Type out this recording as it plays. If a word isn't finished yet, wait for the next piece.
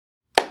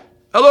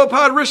Hello,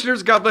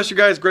 Podrishners. God bless you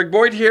guys. Greg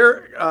Boyd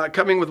here,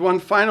 coming with one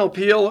final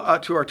appeal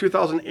to our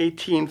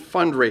 2018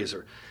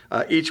 fundraiser.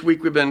 Each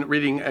week we've been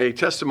reading a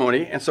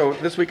testimony, and so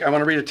this week I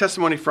want to read a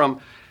testimony from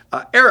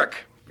Eric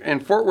in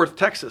Fort Worth,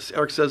 Texas.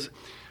 Eric says,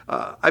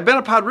 I've been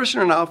a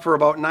Podrishner now for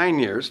about 9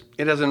 years.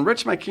 It has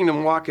enriched my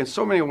kingdom walk in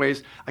so many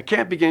ways I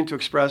can't begin to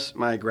express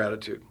my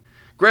gratitude.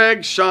 Greg,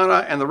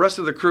 Shauna, and the rest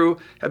of the crew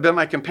have been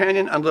my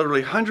companion on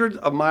literally hundreds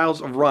of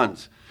miles of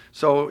runs.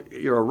 So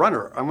you're a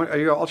runner. I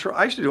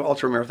used to do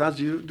ultra marathons.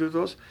 Do you do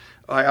those?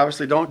 I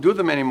obviously don't do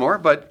them anymore,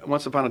 but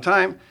once upon a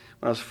time,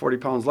 when I was 40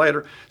 pounds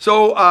lighter.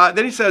 So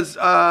then he says,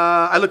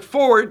 I look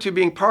forward to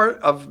being part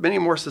of many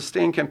more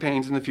sustained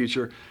campaigns in the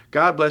future.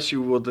 God bless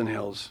you, Woodland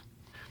Hills.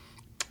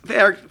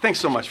 Eric,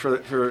 thanks so much for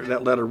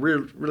that letter.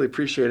 Really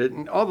appreciate it.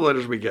 And all the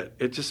letters we get,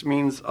 it just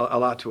means a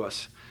lot to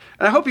us.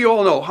 And I hope you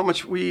all know how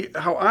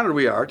honored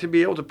we are to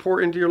be able to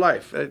pour into your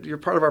life. You're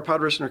part of our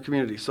Podrishner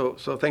community, so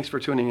thanks for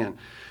tuning in.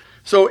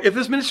 So if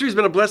this ministry has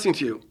been a blessing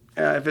to you,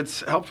 if it's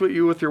helped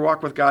you with your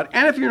walk with God,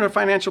 and if you're in a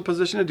financial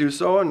position to do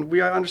so, and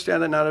we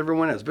understand that not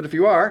everyone is, but if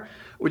you are,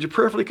 would you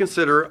prayerfully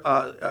consider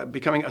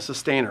becoming a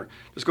sustainer?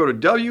 Just go to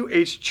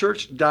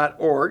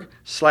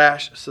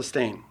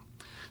whchurch.org/sustain.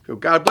 So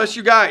God bless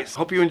you guys.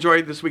 Hope you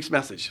enjoyed this week's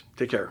message.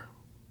 Take care.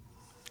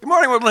 Good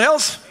morning, Woodland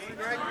Hills.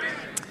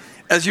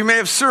 As you may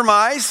have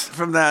surmised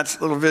from that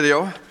little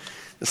video,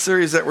 the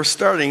series that we're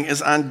starting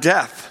is on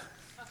death.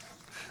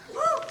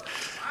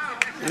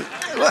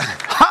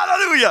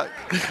 Hallelujah!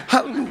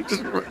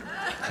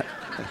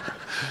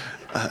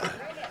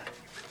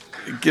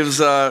 It gives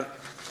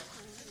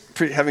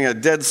having a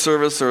dead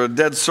service or a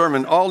dead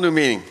sermon all new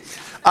meaning.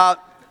 It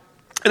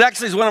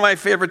actually is one of my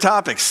favorite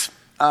topics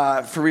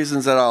for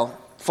reasons that I'll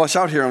flesh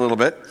out here in a little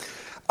bit.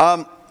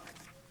 But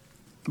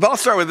I'll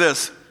start with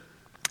this.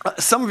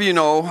 Some of you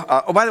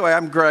know, by the way,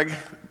 I'm Greg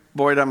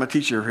Boyd. I'm a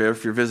teacher here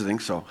if you're visiting,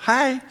 so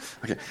hi.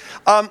 Okay.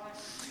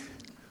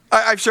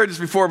 I've shared this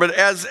before, but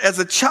as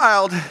a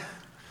child,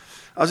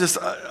 I was just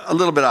a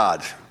little bit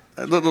odd,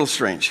 a little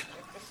strange.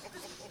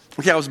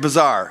 Okay, I was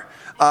bizarre.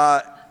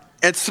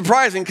 It's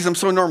surprising because I'm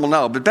so normal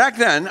now, but back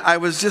then, I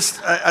was just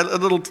a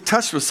little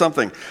touched with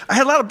something. I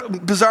had a lot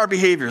of bizarre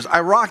behaviors.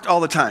 I rocked all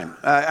the time.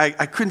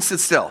 I couldn't sit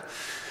still.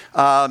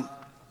 And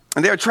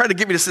they would try to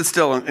get me to sit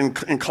still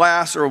in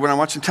class or when I'm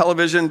watching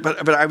television,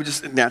 but I would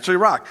just naturally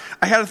rock.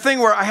 I had a thing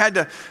where I had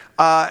to,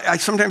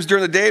 sometimes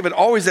during the day, but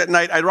always at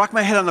night, I'd rock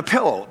my head on the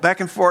pillow back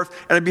and forth,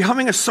 and I'd be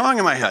humming a song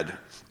in my head,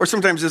 or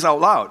sometimes just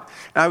out loud.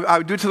 And I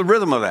would do it to the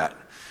rhythm of that.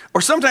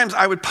 Or sometimes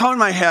I would pound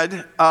my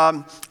head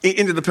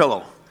into the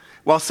pillow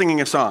while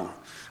singing a song.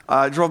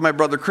 It drove my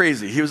brother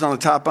crazy. He was on the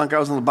top bunk, I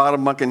was on the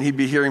bottom bunk, and he'd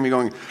be hearing me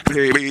going,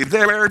 "Baby,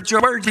 there,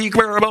 Georgie,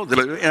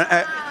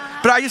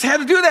 but I just had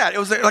to do that. It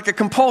was like a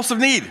compulsive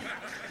need.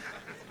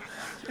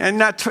 And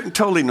not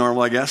totally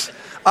normal, I guess.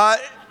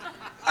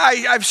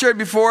 I've shared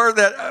before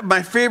that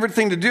my favorite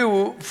thing to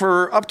do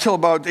for up till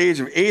about the age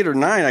of 8 or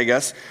 9, I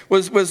guess,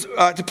 was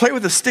to play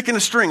with a stick and a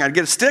string. I'd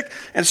get a stick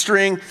and a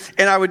string,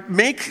 and I would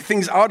make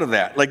things out of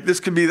that. Like this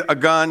could be a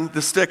gun,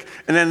 the stick,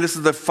 and then this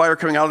is the fire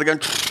coming out of the gun,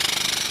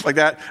 like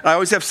that. And I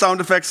always have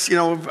sound effects,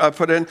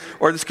 put in.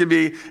 Or this could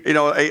be,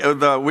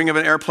 the wing of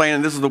an airplane,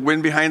 and this is the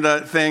wind behind the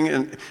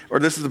thing, or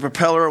this is the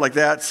propeller, like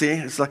that. See,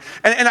 it's like,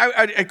 and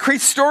I'd create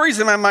stories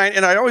in my mind,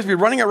 and I'd always be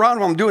running around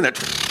while I'm doing it.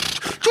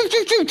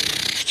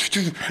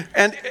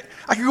 And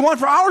I could go on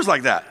for hours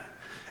like that.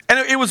 And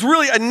it was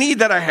really a need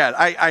that I had.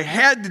 I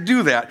had to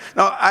do that.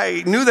 Now,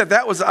 I knew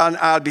that was an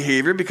odd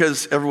behavior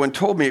because everyone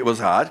told me it was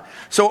odd.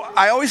 So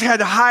I always had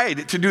to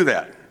hide to do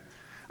that.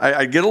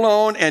 I'd get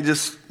alone and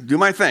just do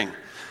my thing.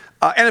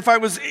 And if I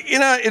was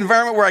in an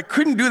environment where I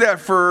couldn't do that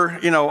for,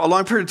 a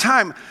long period of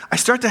time, I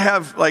start to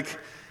have,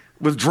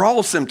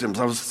 withdrawal symptoms.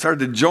 I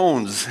started to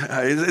Jones.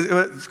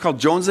 It's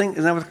called jonesing.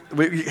 Isn't that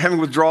what, having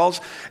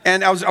withdrawals?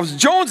 And I was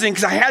jonesing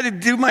because I had to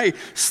do my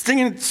string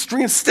and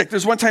stick.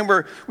 There's one time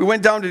where we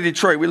went down to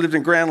Detroit. We lived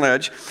in Grand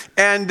Ledge.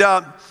 And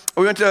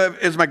we went to,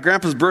 it was my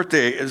grandpa's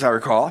birthday, as I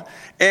recall.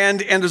 And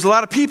there's a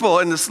lot of people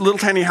in this little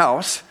tiny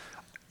house.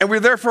 And we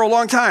were there for a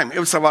long time. It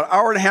was about an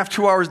hour and a half,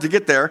 2 hours to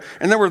get there.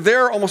 And then we're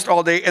there almost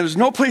all day, and there's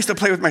no place to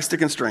play with my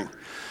stick and string.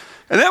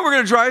 And then we're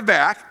going to drive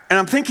back, and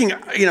I'm thinking,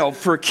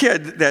 for a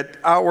kid, that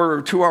hour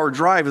or 2 hour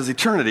drive is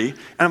eternity.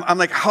 And I'm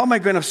like, how am I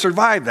going to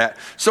survive that?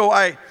 So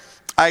I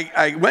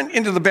went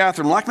into the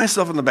bathroom, locked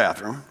myself in the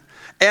bathroom,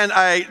 and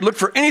I looked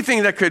for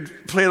anything that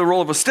could play the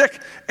role of a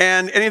stick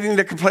and anything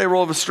that could play a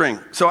role of a string.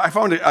 So I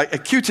found a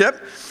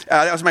Q-tip.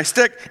 That was my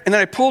stick. And then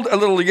I pulled a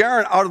little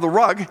yarn out of the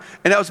rug,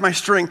 and that was my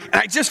string.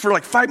 And I just, for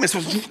 5 minutes,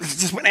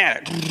 just went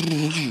at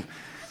it.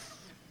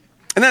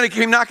 And then they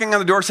came knocking on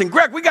the door saying,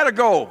 "Greg, we got to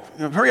go.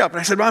 Hurry up." And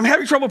I said, "Well, I'm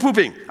having trouble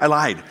pooping." I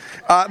lied.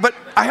 But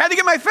I had to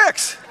get my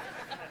fix.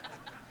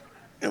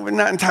 It was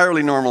not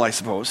entirely normal, I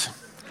suppose.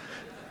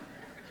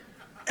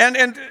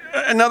 And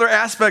another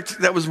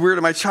aspect that was weird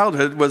in my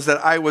childhood was that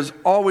I was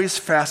always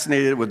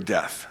fascinated with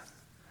death.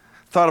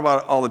 Thought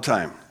about it all the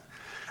time.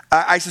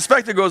 I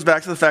suspect it goes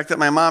back to the fact that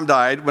my mom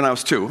died when I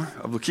was 2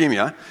 of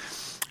leukemia.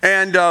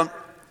 And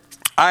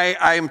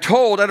I am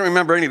told, I don't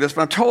remember any of this,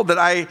 but I'm told that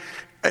I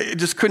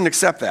just couldn't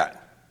accept that.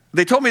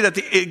 They told me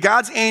that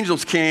God's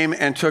angels came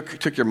and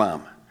took your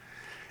mom.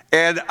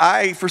 And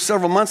I, for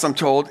several months, I'm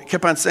told,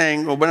 kept on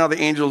saying, well, when are the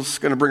angels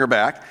going to bring her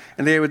back?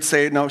 And they would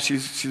say, no,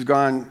 she's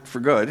gone for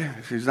good.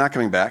 She's not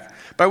coming back.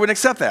 But I wouldn't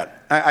accept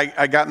that.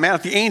 I got mad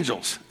at the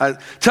angels.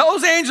 Tell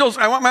those angels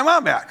I want my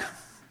mom back.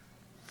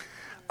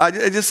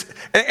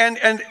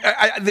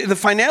 The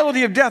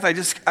finality of death,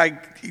 I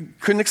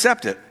couldn't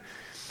accept it.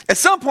 At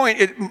some point,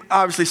 it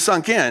obviously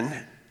sunk in.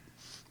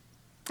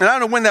 And I don't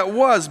know when that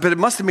was, but it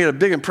must have made a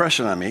big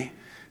impression on me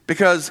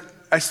because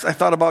I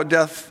thought about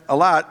death a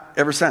lot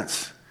ever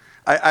since.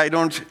 I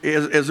don't,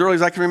 as early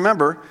as I can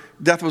remember,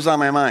 death was on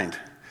my mind.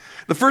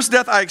 The first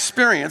death I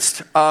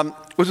experienced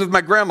was with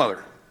my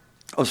grandmother.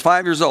 I was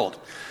 5 years old.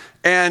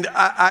 And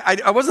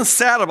I wasn't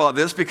sad about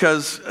this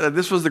because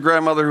this was the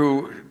grandmother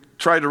who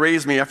tried to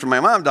raise me after my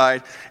mom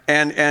died,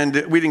 and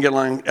we didn't get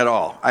along at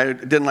all. I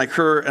didn't like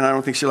her, and I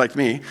don't think she liked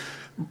me.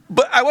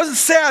 But I wasn't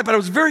sad, but I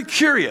was very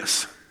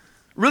curious,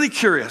 really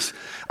curious.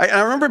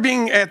 I remember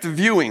being at the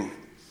viewing,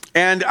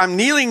 and I'm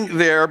kneeling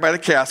there by the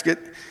casket.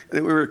 We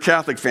were a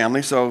Catholic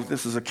family, so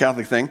this is a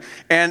Catholic thing.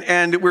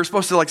 And we were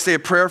supposed to say a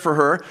prayer for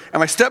her,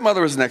 and my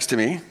stepmother was next to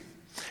me.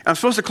 I'm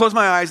supposed to close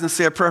my eyes and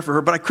say a prayer for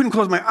her, but I couldn't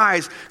close my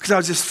eyes because I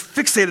was just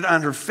fixated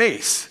on her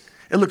face.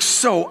 It looked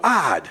so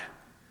odd.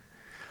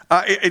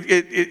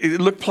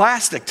 It looked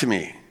plastic to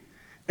me.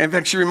 In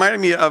fact, she reminded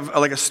me of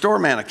like a store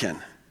mannequin.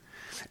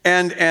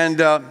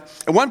 And at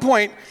one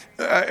point,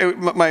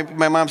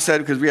 my mom said,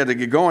 because we had to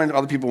get going,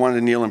 other people wanted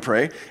to kneel and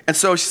pray. And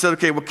so she said,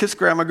 okay, well, kiss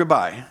Grandma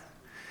goodbye.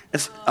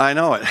 I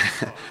know it.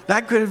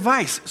 Not good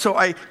advice. So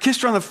I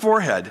kissed her on the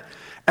forehead,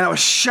 and I was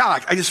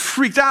shocked. I just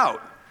freaked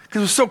out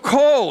because it was so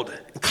cold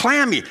and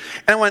clammy.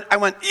 And I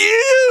went,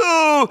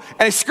 ew!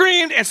 And I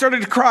screamed and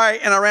started to cry,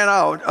 and I ran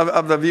out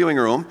of the viewing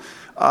room,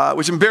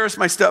 which embarrassed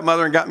my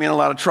stepmother and got me in a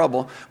lot of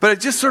trouble. But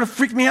it just sort of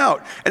freaked me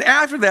out. And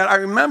after that, I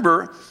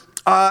remember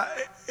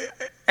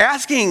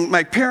asking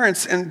my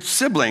parents and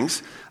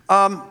siblings,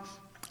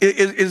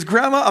 is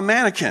Grandma a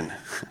mannequin?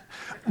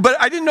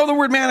 But I didn't know the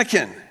word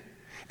mannequin.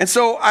 And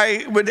so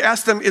I would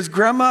ask them, is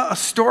Grandma a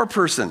store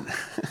person?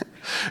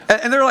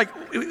 And they're like,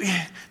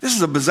 this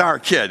is a bizarre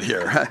kid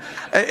here.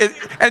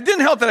 It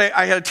didn't help that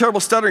I had a terrible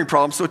stuttering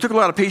problem, so it took a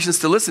lot of patience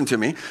to listen to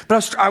me.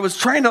 But I was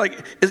trying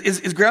to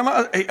is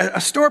Grandma a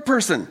store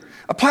person,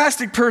 a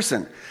plastic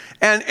person?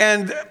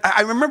 And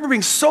I remember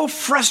being so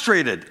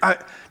frustrated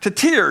to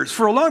tears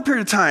for a long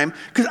period of time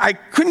because I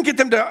couldn't get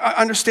them to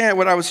understand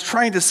what I was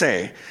trying to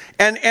say.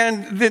 And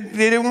they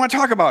didn't want to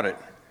talk about it.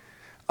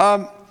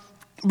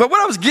 But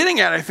what I was getting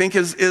at, I think,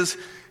 is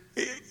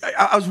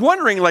I was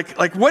wondering,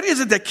 what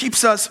is it that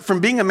keeps us from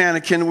being a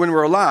mannequin when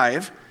we're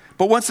alive,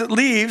 but once it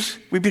leaves,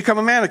 we become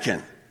a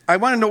mannequin? I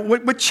want to know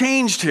what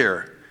changed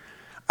here.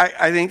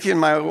 I think in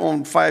my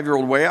own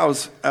 5-year-old way, I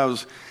was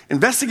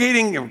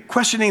investigating and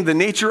questioning the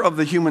nature of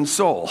the human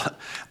soul.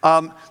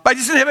 But I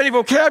just didn't have any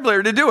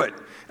vocabulary to do it.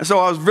 And so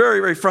I was very,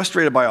 very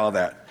frustrated by all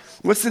that.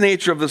 What's the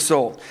nature of the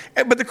soul?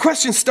 But the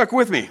question stuck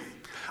with me.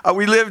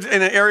 We lived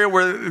in an area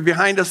where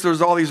behind us there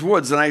was all these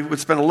woods, and I would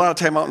spend a lot of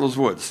time out in those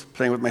woods,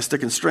 playing with my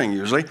stick and string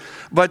usually.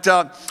 But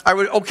I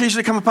would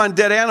occasionally come upon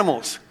dead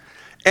animals,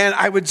 and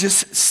I would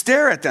just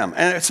stare at them,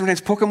 and I'd sometimes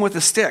poke them with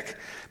a stick.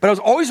 But I was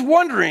always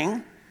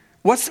wondering,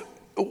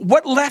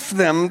 what left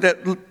them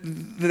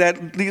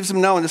that leaves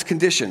them now in this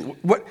condition?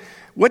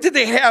 What did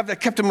they have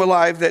that kept them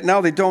alive that now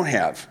they don't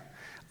have?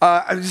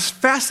 I was just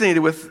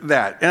fascinated with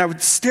that, and I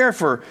would stare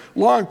for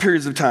long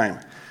periods of time.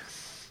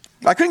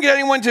 I couldn't get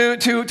anyone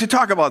to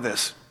talk about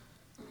this.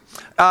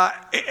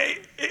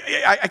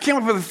 I came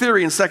up with a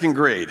theory in second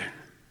grade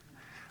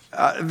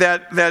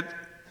that the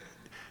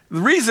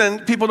reason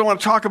people don't want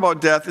to talk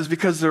about death is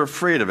because they're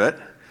afraid of it.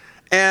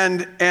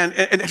 And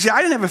actually,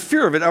 I didn't have a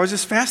fear of it. I was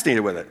just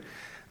fascinated with it.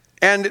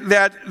 And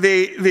that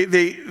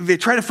they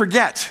try to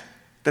forget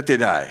that they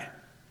die.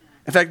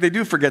 In fact, they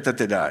do forget that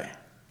they die.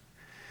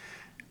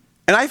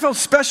 And I felt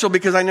special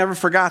because I never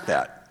forgot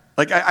that.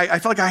 I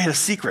felt like I had a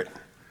secret.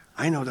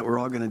 I know that we're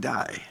all going to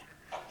die.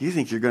 You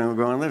think you're going to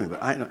go on living,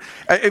 but I know.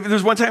 There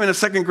was one time in a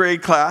second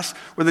grade class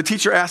where the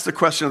teacher asked the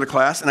question of the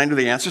class, and I knew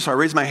the answer, so I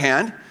raised my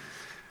hand.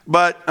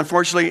 But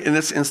unfortunately, in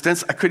this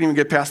instance, I couldn't even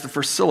get past the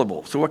first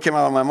syllable. So what came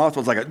out of my mouth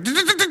was like a...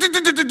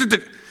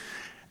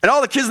 And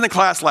all the kids in the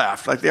class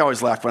laughed, like they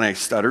always laughed when I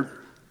stuttered.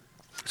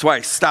 So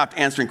I stopped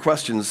answering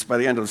questions by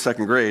the end of the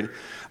second grade.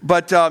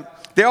 But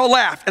they all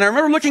laughed, and I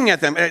remember looking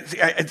at them.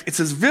 It's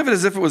as vivid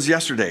as if it was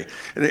yesterday.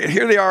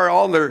 Here they are,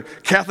 all in their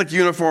Catholic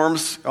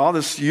uniforms, all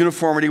this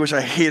uniformity, which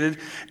I hated.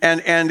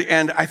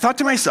 And I thought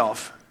to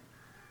myself,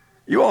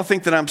 you all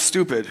think that I'm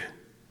stupid,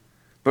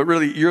 but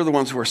really you're the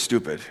ones who are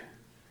stupid.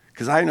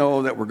 Because I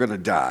know that we're going to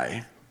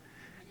die.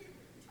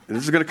 And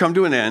this is going to come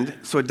to an end,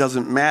 so it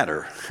doesn't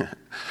matter.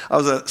 I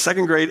was a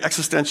second grade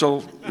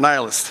existential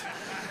nihilist.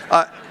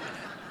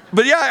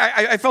 But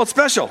yeah, I felt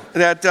special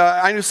that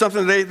I knew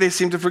something they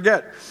seemed to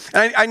forget.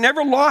 And I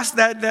never lost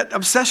that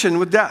obsession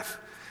with death.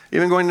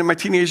 Even going into my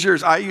teenage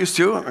years, I used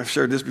to, I've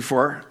shared this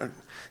before at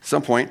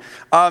some point,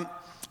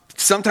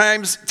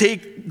 sometimes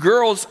take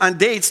girls on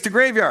dates to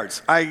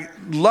graveyards. I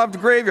loved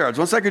graveyards.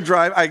 Once I could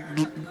drive,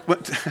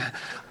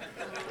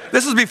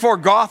 this is before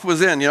goth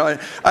was in,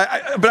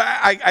 but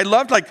I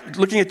loved like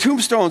looking at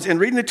tombstones and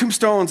reading the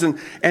tombstones and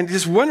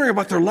just wondering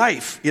about their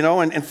life,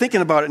 and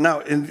thinking about it now.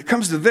 And it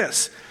comes to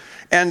this.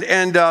 And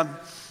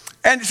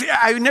see,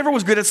 I never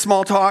was good at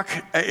small talk.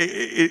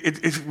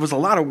 It was a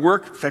lot of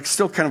work. In fact,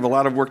 still kind of a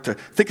lot of work to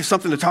think of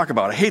something to talk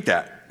about. I hate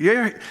that. You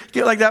ever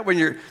get like that when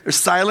there's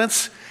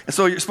silence, and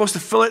so you're supposed to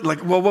fill it?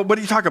 Like, well, what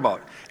do you talk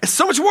about? It's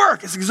so much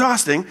work. It's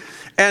exhausting.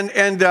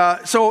 And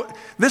so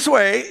this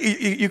way,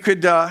 you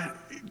could,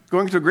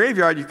 going to a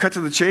graveyard, you cut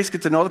to the chase,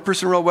 get to know the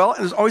person real well,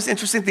 and there's always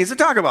interesting things to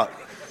talk about.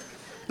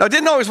 Now, it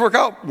didn't always work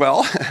out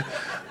well.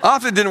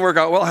 Often didn't work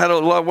out well. I had a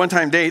lot of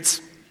one-time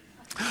dates.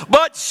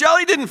 But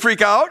Shelley didn't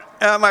freak out.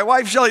 My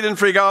wife, Shelley, didn't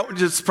freak out,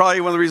 which is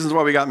probably one of the reasons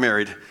why we got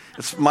married.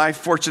 It's my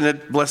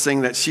fortunate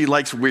blessing that she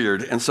likes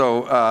weird. And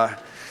so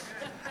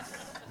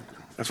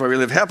that's why we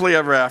live happily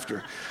ever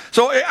after.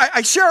 So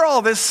I share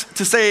all this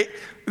to say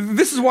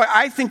this is why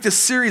I think this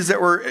series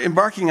that we're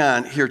embarking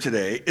on here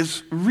today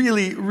is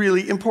really,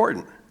 really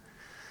important.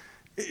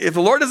 If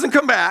the Lord doesn't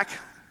come back,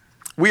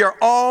 we are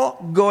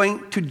all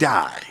going to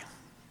die.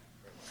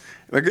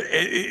 We're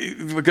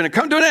going to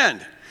come to an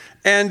end.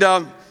 And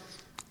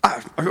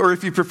or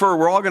if you prefer,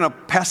 we're all going to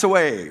pass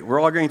away.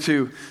 We're all going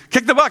to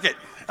kick the bucket,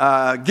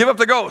 give up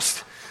the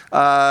ghost,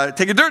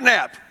 take a dirt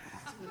nap,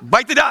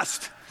 bite the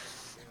dust,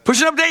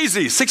 pushing up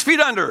daisies, 6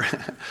 feet under,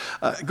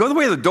 go the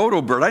way of the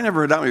dodo bird. I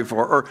never heard that one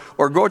before.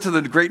 Or go to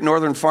the Great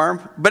Northern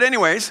Farm. But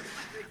anyways,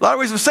 a lot of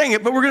ways of saying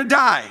it, but we're going to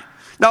die.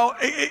 Now,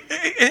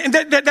 and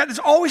that has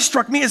always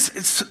struck me as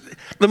it's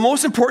the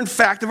most important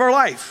fact of our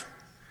life.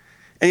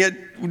 And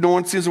yet, no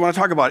one seems to want to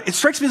talk about it. It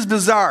strikes me as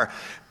bizarre.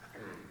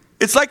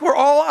 It's like we're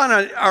all on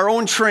our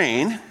own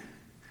train,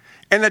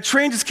 and that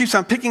train just keeps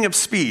on picking up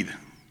speed,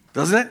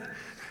 doesn't it?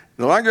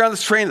 The longer you're on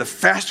this train, the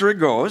faster it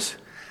goes.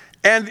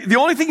 And the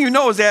only thing you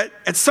know is that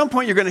at some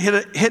point you're going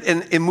to hit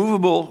an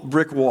immovable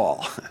brick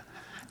wall.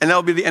 And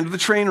that'll be the end of the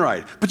train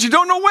ride. But you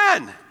don't know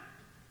when.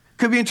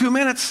 Could be in 2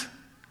 minutes.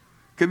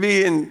 Could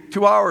be in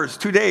 2 hours,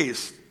 2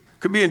 days.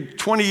 Could be in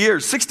 20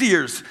 years, 60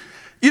 years.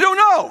 You don't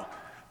know.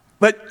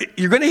 But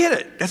you're going to hit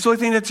it. That's the only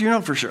thing that you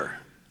know for sure.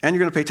 And you're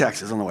going to pay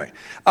taxes on the way.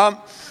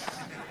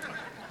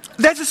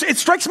 It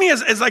strikes me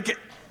as like,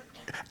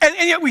 and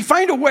yet we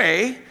find a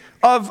way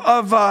of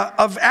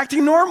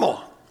acting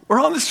normal. We're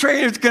on this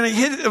train, it's going to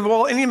hit the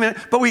wall any minute,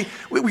 but we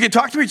can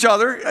talk to each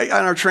other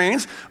on our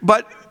trains,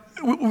 but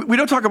we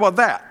don't talk about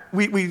that.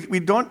 We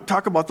don't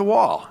talk about the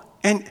wall.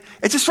 And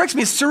it just strikes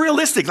me as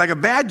surrealistic, like a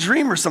bad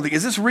dream or something.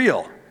 Is this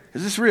real?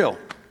 Is this real?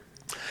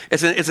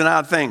 It's an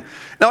odd thing.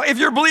 Now, if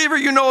you're a believer,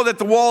 you know that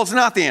the wall is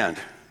not the end.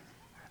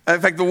 In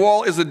fact, the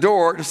wall is a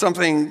door to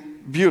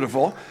something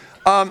beautiful.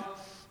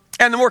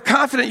 And the more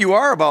confident you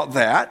are about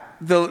that,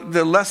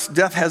 the less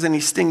death has any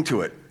sting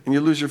to it. And you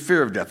lose your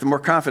fear of death, the more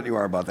confident you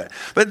are about that.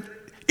 But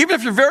even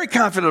if you're very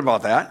confident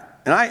about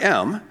that, and I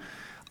am,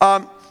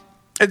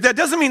 that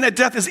doesn't mean that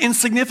death is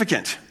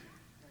insignificant.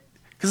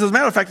 Because as a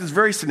matter of fact, it's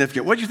very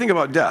significant. What do you think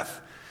about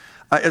death?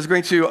 It's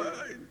going to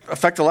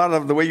affect a lot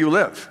of the way you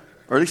live,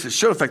 or at least it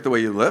should affect the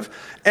way you live.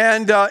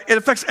 And it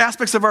affects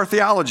aspects of our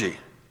theology.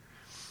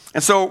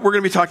 And so we're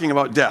going to be talking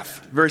about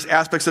death, various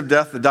aspects of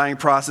death, the dying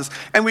process.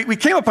 And we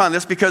came upon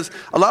this because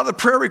a lot of the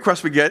prayer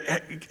requests we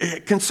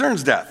get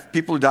concerns death,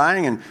 people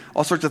dying and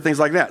all sorts of things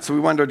like that. So we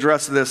wanted to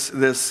address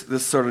this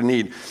sort of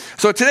need.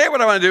 So today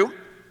what I want to do,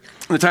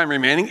 in the time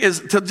remaining,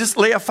 is to just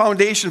lay a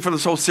foundation for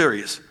this whole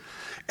series.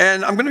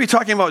 And I'm going to be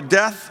talking about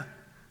death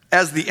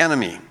as the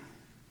enemy.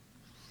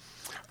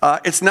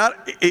 It's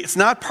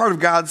not part of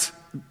God's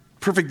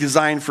perfect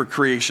design for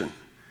creation.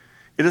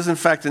 It is, in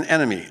fact, an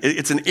enemy.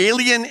 It's an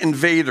alien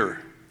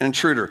invader, an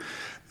intruder.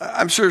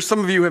 I'm sure some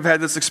of you have had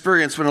this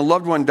experience when a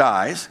loved one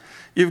dies.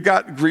 You've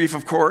got grief,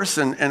 of course,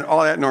 and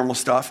all that normal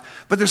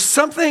stuff. But there's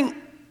something,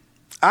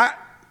 I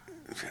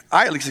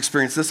at least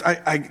experienced this.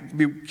 I'd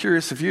be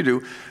curious if you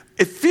do.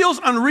 It feels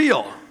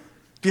unreal.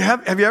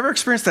 Have you ever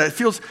experienced that? It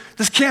feels,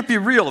 this can't be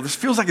real. This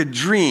feels like a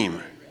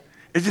dream.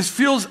 It just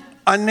feels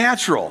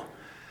unnatural.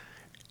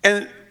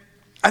 And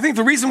I think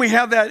the reason we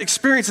have that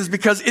experience is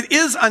because it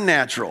is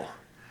unnatural.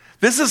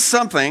 This is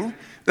something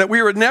that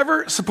we were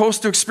never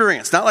supposed to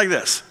experience. Not like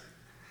this.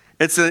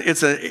 It's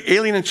an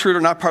alien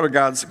intruder, not part of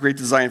God's great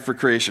design for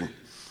creation.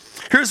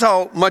 Here's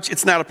how much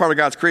it's not a part of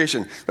God's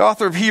creation. The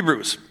author of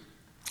Hebrews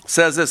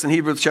says this in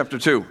Hebrews chapter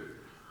 2.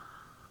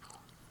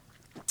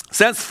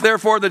 Since,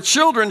 therefore, the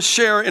children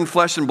share in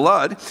flesh and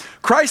blood,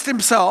 Christ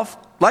himself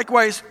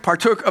likewise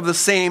partook of the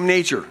same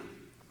nature,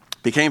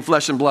 became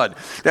flesh and blood,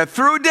 that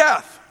through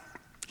death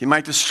he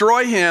might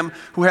destroy him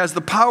who has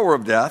the power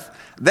of death,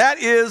 that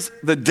is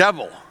the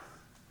devil,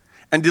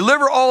 and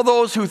deliver all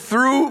those who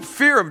through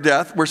fear of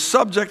death were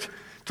subject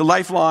to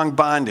lifelong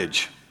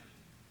bondage.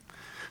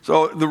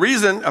 So the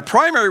reason, a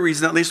primary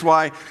reason at least,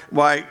 why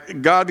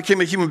God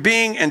became a human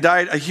being and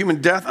died a human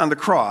death on the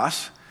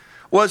cross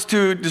was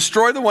to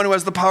destroy the one who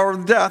has the power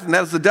of death, and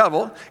that is the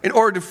devil, in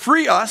order to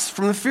free us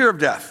from the fear of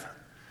death.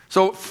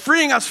 So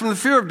freeing us from the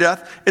fear of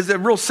death is a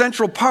real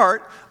central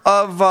part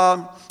of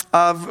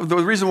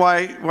the reason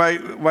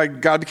why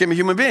God became a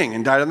human being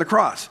and died on the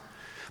cross.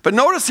 But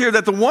notice here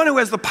that the one who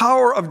has the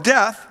power of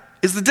death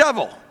is the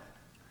devil.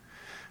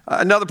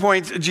 Another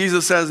point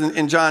Jesus says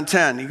in John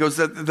 10, he goes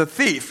that the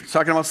thief, he's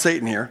talking about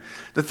Satan here,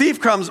 the thief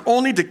comes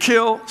only to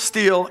kill,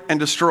 steal, and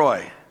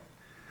destroy.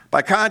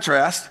 By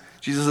contrast,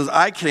 Jesus says,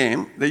 I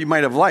came that you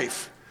might have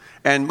life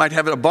and might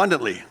have it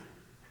abundantly.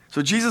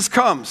 So Jesus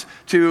comes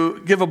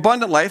to give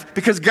abundant life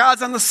because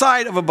God's on the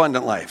side of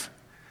abundant life.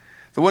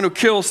 The one who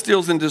kills,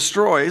 steals, and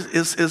destroys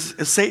is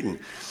Satan.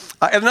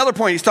 At another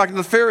point, he's talking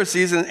to the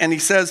Pharisees, and he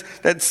says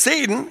that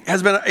Satan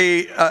has been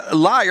a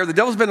liar. The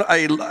devil's been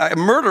a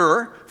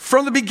murderer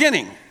from the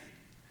beginning.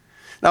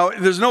 Now,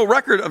 there's no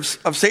record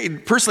of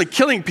Satan personally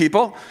killing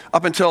people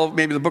up until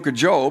maybe the book of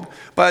Job,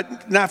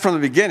 but not from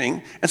the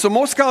beginning. And so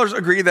most scholars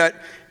agree that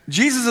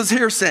Jesus is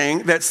here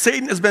saying that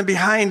Satan has been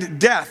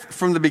behind death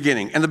from the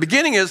beginning. And the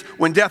beginning is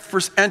when death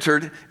first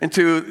entered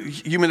into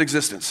human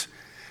existence.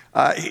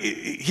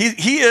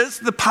 He's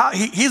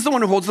the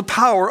one who holds the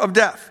power of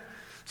death.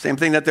 Same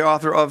thing that the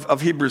author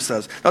of Hebrews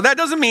says. Now, that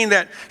doesn't mean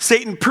that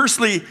Satan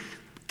personally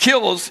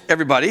kills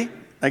everybody.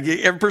 Like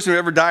every person who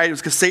ever died was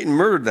because Satan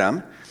murdered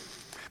them.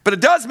 But it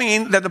does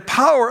mean that the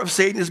power of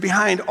Satan is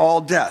behind all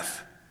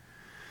death.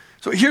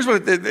 So here's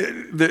what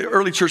the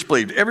early church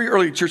believed. Every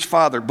early church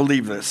father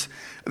believed this,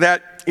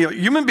 that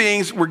human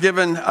beings were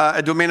given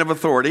a domain of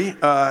authority,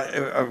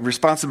 a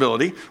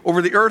responsibility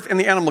over the earth and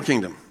the animal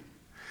kingdom.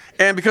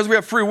 And because we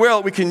have free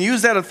will, we can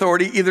use that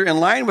authority either in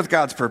line with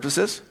God's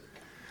purposes,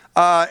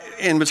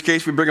 in which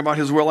case we bring about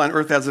his will on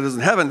earth as it is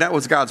in heaven. That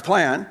was God's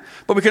plan.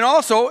 But we can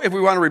also, if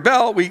we want to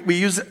rebel, we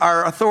use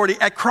our authority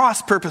at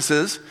cross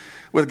purposes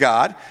with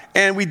God,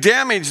 and we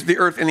damage the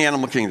earth and the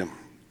animal kingdom,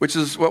 which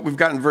is what we've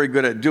gotten very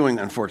good at doing,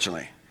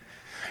 unfortunately.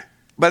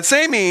 But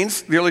same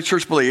means, the early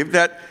church believed,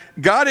 that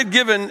God had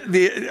given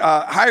the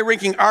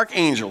high-ranking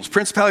archangels,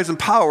 principalities, and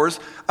powers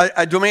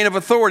a domain of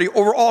authority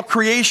over all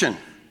creation,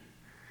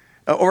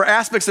 over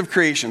aspects of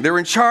creation. They were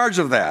in charge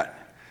of that.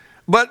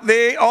 But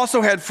they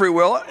also had free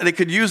will. They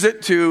could use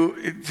it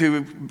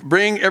to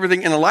bring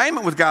everything in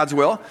alignment with God's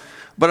will.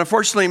 But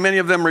unfortunately, many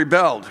of them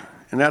rebelled.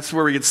 And that's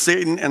where we get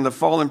Satan and the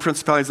fallen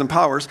principalities and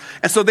powers.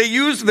 And so they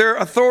use their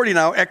authority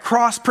now at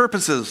cross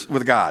purposes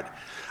with God.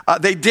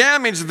 They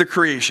damage the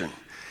creation.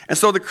 And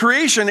so the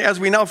creation,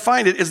 as we now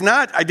find it, is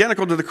not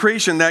identical to the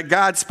creation that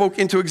God spoke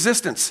into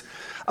existence.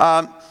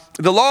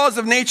 The laws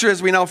of nature,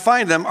 as we now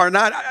find them, are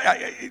not,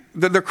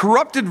 they're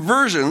corrupted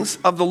versions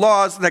of the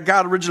laws that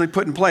God originally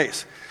put in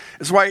place.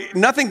 It's why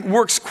nothing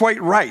works quite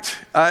right.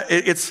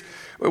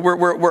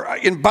 We're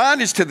in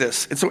bondage to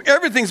this. And so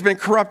everything's been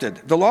corrupted.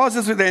 The laws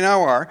as they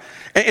now are,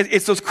 and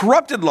it's those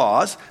corrupted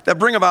laws that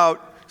bring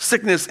about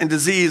sickness and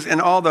disease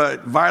and all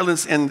the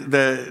violence in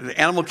the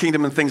animal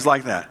kingdom and things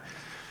like that.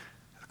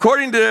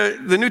 According to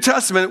the New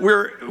Testament,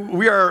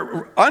 we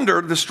are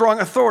under the strong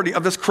authority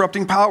of this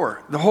corrupting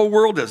power. The whole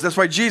world is. That's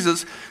why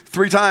Jesus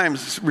 3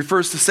 times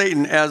refers to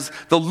Satan as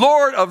the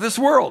Lord of this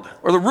world,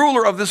 or the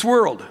ruler of this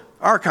world,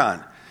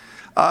 Archon.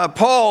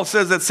 Paul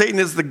says that Satan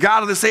is the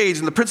god of this age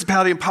and the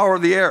principality and power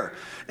of the air.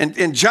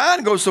 And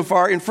John goes so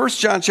far in 1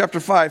 John chapter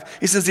 5,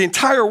 he says the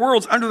entire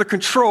world's under the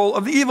control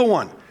of the evil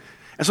one.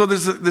 And so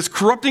there's this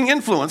corrupting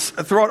influence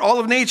throughout all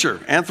of nature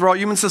and throughout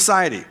human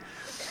society.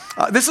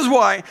 This is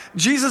why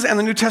Jesus and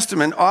the New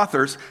Testament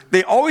authors,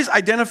 they always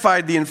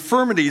identified the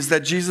infirmities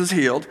that Jesus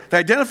healed. They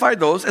identified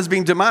those as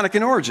being demonic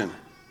in origin.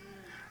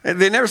 And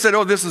they never said,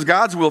 oh, this is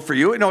God's will for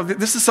you. No,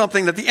 this is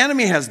something that the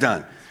enemy has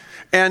done.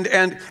 And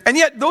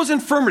yet those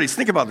infirmities,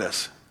 think about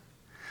this.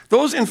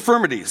 Those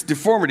infirmities,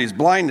 deformities,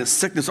 blindness,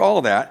 sickness, all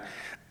of that,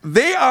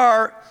 they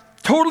are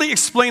totally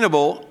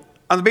explainable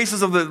on the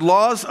basis of the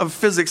laws of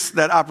physics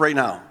that operate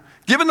now.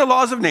 Given the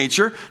laws of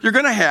nature, you're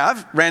going to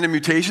have random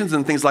mutations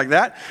and things like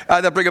that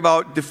that bring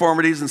about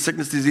deformities and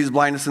sickness, disease,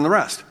 blindness, and the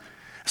rest.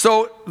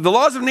 So the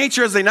laws of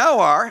nature as they now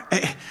are,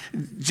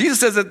 Jesus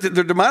says that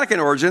they're demonic in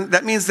origin.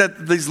 That means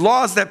that these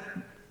laws that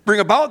bring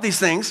about these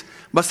things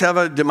must have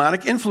a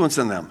demonic influence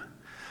in them.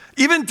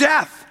 Even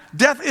death.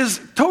 Death is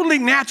totally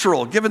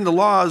natural given the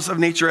laws of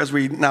nature as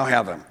we now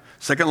have them.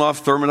 Second law of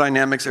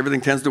thermodynamics,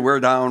 everything tends to wear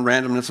down,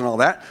 randomness and all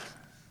that.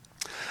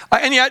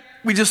 And yet,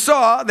 we just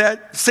saw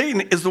that Satan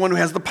is the one who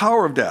has the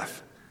power of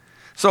death.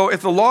 So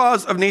if the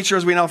laws of nature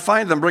as we now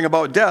find them bring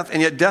about death,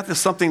 and yet death is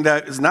something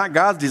that is not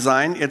God's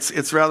design,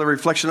 it's rather a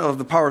reflection of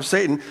the power of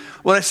Satan,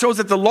 well, that shows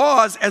that the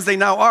laws as they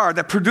now are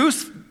that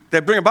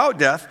bring about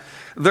death,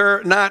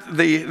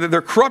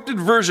 they're corrupted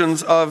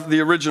versions of the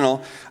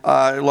original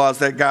laws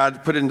that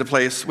God put into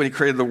place when he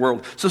created the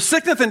world. So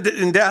sickness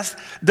and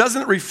death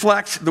doesn't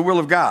reflect the will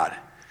of God.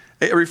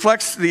 It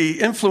reflects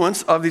the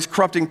influence of these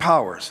corrupting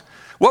powers.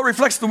 What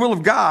reflects the will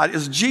of God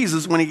is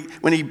Jesus when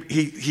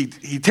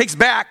he takes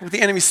back what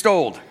the enemy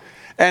stole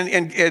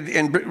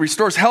and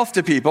restores health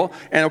to people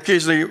and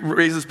occasionally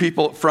raises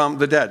people from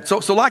the dead.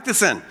 So lock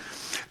this in.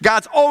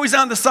 God's always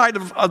on the side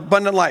of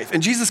abundant life,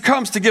 and Jesus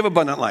comes to give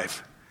abundant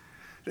life.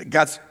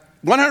 God's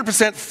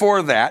 100%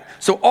 for that.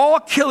 So all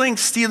killing,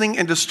 stealing,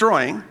 and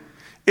destroying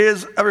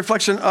is a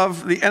reflection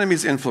of the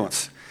enemy's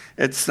influence.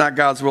 It's not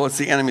God's will, it's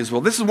the enemy's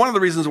will. This is one of the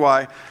reasons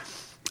why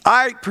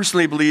I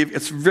personally believe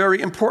it's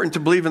very important to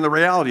believe in the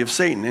reality of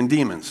Satan and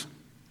demons.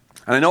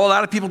 And I know a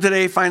lot of people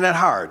today find that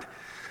hard.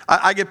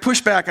 I get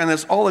pushback on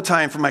this all the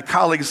time from my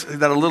colleagues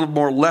that are a little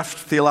more left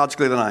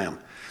theologically than I am.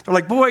 They're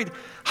like, Boyd,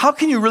 how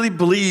can you really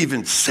believe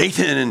in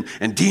Satan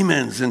and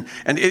demons and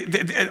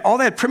all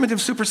that primitive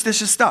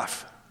superstitious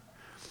stuff?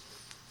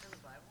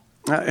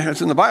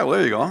 It's in the Bible.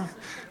 There you go.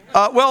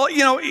 Well,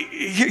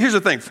 here's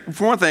the thing.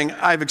 For one thing,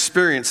 I've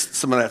experienced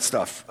some of that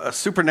stuff,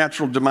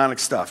 supernatural demonic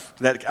stuff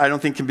that I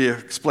don't think can be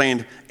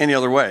explained any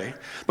other way.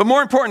 But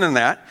more important than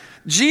that,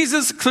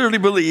 Jesus clearly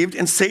believed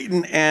in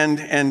Satan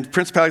and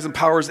principalities and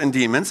powers and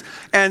demons.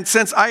 And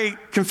since I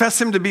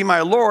confess him to be my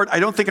Lord, I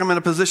don't think I'm in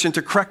a position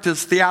to correct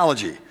his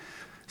theology.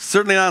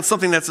 Certainly not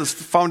something that's as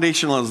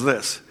foundational as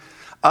this.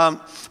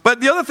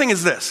 But the other thing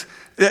is this.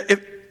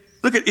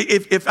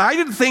 If I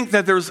didn't think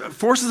that there's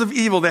forces of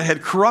evil that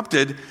had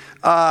corrupted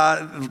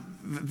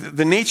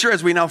the nature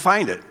as we now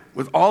find it,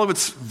 with all of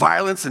its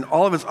violence and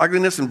all of its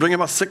ugliness and bringing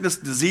about sickness,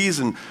 disease,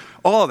 and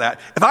all of that,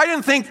 if I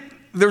didn't think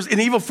there's an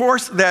evil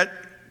force that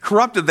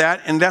corrupted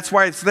that, and that's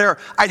why it's there,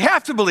 I'd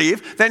have to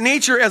believe that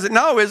nature as it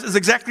now is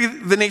exactly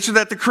the nature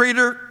that the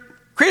Creator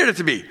created it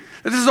to be.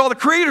 That this is all the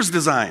Creator's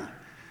design.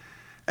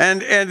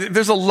 And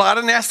there's a lot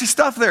of nasty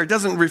stuff there. It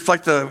doesn't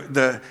reflect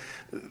the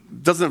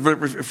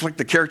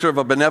character of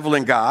a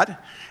benevolent God.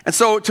 And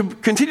so to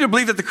continue to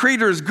believe that the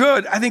Creator is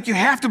good, I think you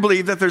have to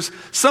believe that there's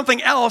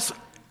something else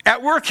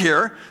at work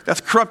here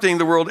that's corrupting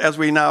the world as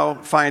we now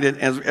find it,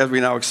 as we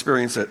now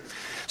experience it.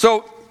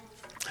 So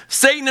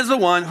Satan is the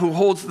one who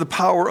holds the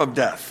power of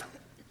death.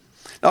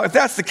 Now, if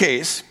that's the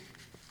case,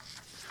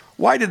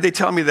 why did they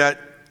tell me that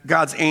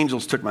God's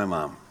angels took my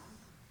mom?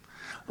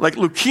 Like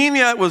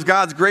leukemia was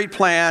God's great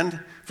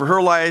plan for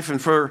her life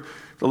and for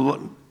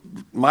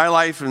my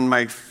life and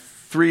my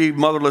 3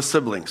 motherless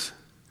siblings.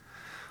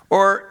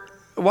 Or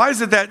why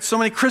is it that so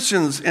many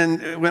Christians,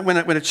 when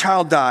a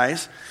child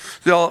dies,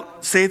 they'll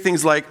say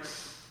things like,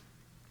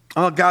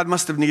 oh, God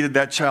must have needed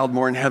that child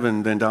more in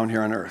heaven than down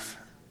here on earth.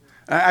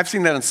 I've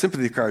seen that on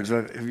sympathy cards.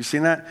 Have you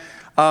seen that?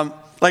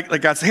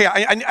 Like God says, hey,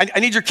 I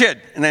need your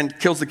kid, and then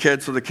kills the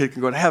kid so the kid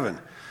can go to heaven.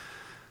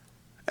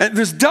 And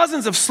there's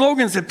dozens of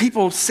slogans that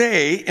people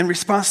say in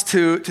response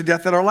to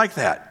death that are like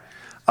that.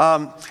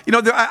 A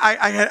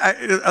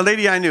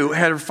lady I knew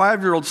had her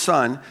 5-year-old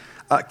son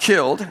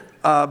killed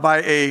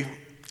by a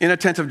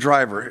inattentive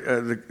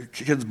driver. The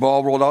kid's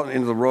ball rolled out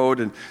into the road,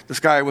 and this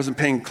guy wasn't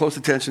paying close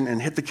attention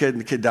and hit the kid, and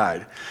the kid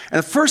died. And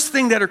the first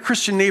thing that her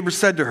Christian neighbor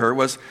said to her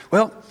was,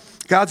 well,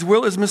 God's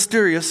will is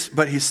mysterious,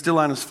 but he's still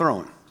on his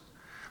throne.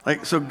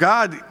 So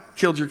God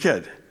killed your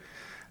kid.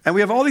 And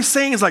we have all these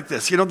sayings like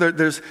this.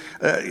 There's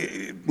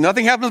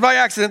nothing happens by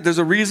accident. There's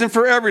a reason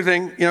for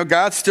everything.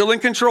 God's still in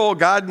control.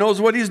 God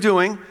knows what he's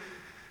doing.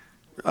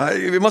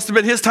 It must have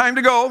been his time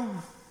to go.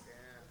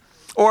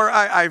 Or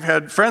I've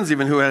had friends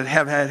even who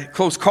have had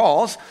close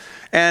calls,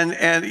 and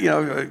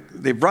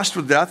they brushed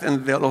with death,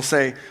 and they'll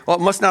say, well,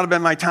 it must not have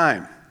been my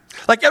time.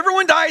 Like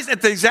everyone dies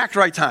at the exact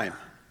right time.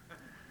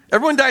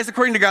 Everyone dies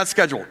according to God's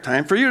schedule.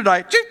 Time for you to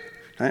die.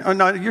 Oh,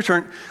 no, your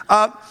turn.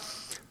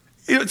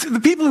 The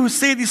people who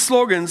say these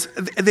slogans,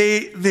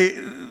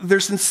 they're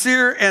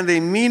sincere and they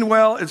mean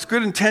well. It's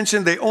good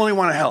intention. They only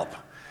want to help.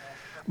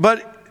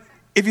 But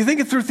if you think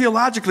it through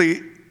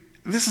theologically,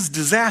 this is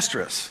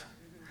disastrous.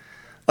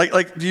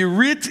 Do you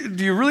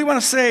really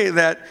want to say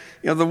that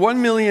the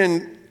 1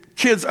 million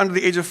kids under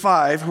the age of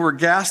 5 who were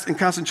gassed in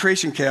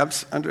concentration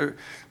camps under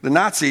the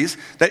Nazis,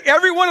 that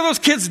every one of those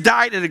kids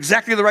died at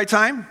exactly the right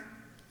time?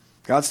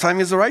 God's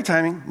timing is the right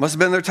timing. Must have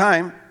been their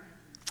time.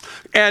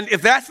 And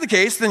if that's the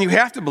case, then you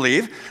have to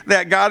believe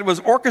that God was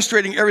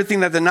orchestrating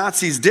everything that the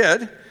Nazis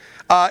did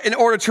in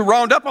order to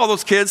round up all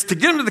those kids to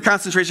get them to the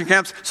concentration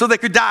camps so they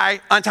could die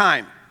on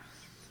time.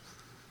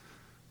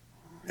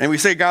 And we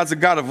say God's a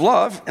God of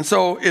love. And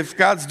so if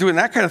God's doing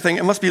that kind of thing,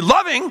 it must be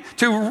loving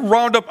to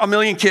round up 1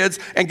 million kids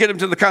and get them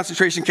to the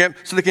concentration camp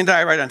so they can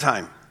die right on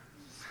time.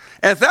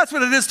 And if that's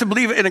what it is to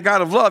believe in a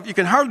God of love, you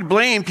can hardly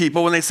blame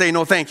people when they say,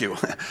 no, thank you.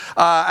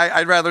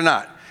 I'd rather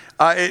not.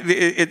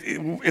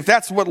 If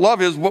that's what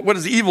love is, what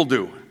does evil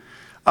do?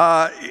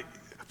 But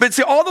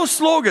see, all those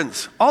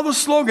slogans,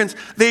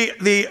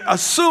 they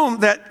assume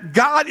that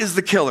God is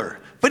the killer.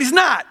 But he's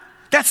not.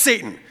 That's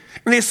Satan.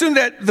 And they assume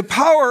that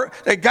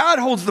that God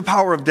holds the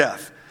power of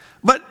death.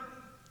 But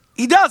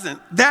he doesn't.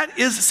 That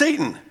is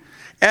Satan.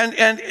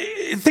 And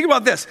think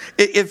about this.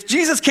 If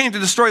Jesus came to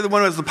destroy the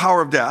one who has the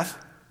power of death,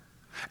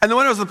 and the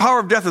one who has the power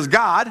of death is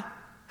God,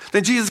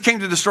 then Jesus came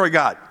to destroy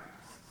God.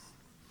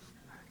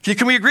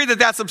 Can we agree that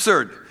that's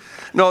absurd?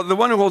 No, the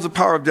one who holds the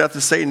power of death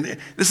is Satan.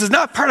 This is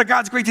not part of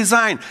God's great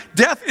design.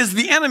 Death is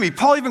the enemy.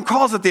 Paul even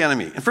calls it the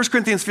enemy. In 1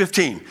 Corinthians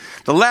 15,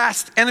 the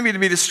last enemy to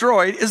be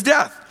destroyed is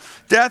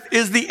death. Death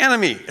is the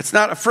enemy. It's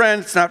not a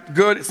friend. It's not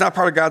good. It's not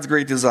part of God's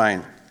great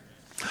design.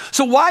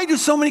 So why do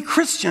so many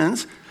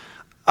Christians,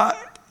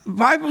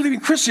 Bible-believing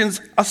Christians,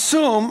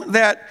 assume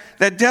that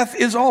death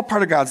is all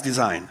part of God's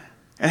design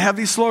and have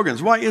these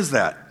slogans? Why is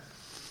that?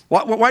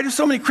 Why do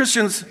so many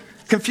Christians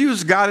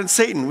confuse God and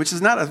Satan, which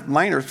is not a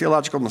minor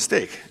theological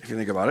mistake, if you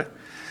think about it?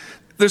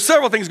 There's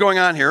several things going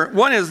on here.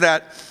 One is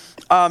that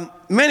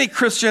many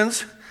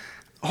Christians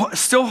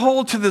still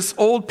hold to this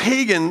old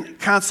pagan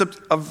concept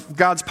of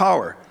God's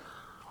power.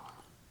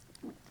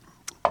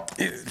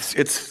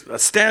 It's a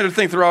standard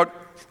thing throughout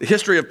the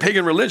history of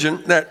pagan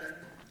religion that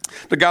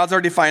the gods are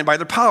defined by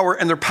their power,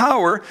 and their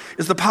power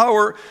is the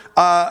power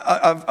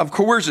of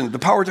coercion, the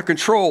power to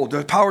control,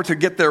 the power to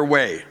get their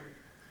way.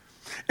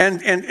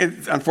 And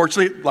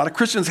unfortunately, a lot of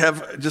Christians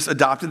have just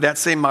adopted that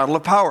same model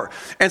of power.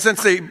 And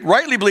since they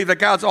rightly believe that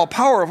God's all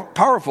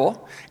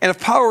powerful, and if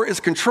power is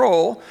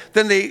control,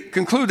 then they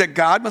conclude that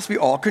God must be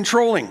all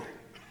controlling.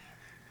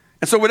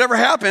 And so whatever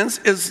happens,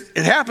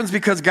 it happens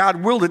because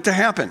God willed it to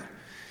happen,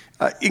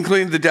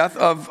 including the death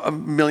of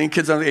 1 million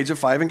kids under the age of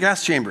 5 in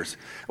gas chambers.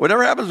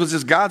 Whatever happens was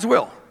just God's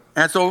will.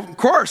 And so, of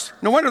course,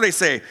 no wonder they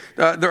say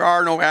there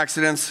are no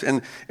accidents,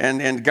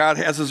 and God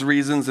has his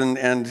reasons,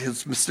 and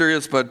his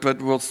mysterious, but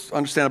we'll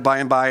understand it by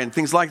and by, and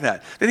things like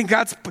that. They think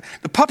God's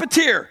the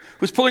puppeteer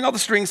who's pulling all the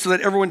strings so that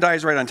everyone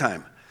dies right on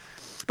time.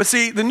 But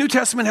see, the New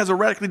Testament has a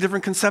radically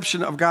different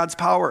conception of God's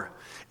power.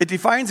 It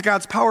defines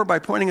God's power by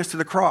pointing us to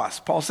the cross.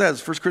 Paul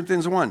says, 1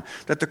 Corinthians 1,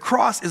 that the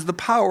cross is the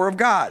power of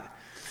God.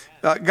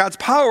 God's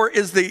power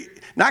is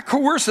not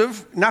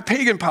coercive, not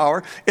pagan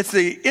power. It's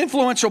the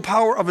influential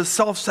power of his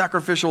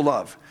self-sacrificial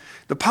love.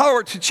 The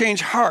power to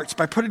change hearts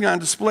by putting on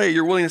display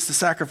your willingness to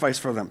sacrifice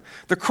for them.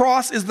 The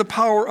cross is the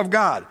power of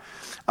God.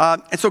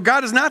 And so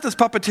God is not this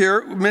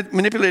puppeteer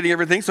manipulating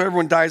everything so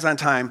everyone dies on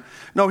time.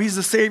 No, he's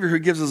the Savior who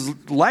gives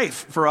his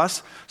life for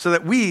us so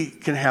that we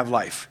can have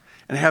life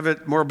and have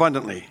it more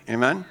abundantly.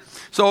 Amen?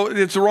 So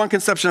it's the wrong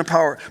conception of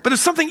power. But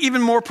there's something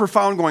even more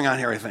profound going on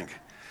here, I think.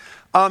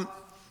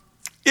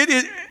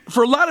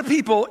 For a lot of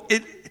people,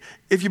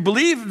 if you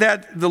believe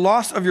that the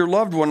loss of your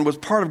loved one was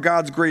part of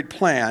God's great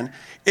plan,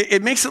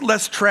 it makes it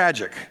less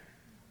tragic.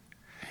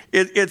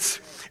 It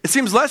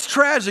seems less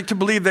tragic to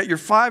believe that your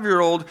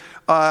 5-year-old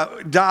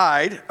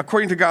died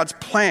according to God's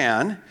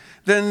plan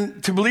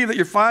than to believe that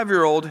your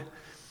 5-year-old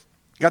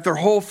got their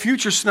whole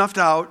future snuffed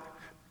out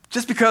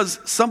just because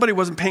somebody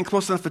wasn't paying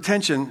close enough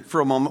attention for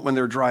a moment when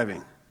they were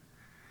driving.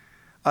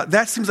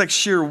 That seems like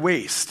sheer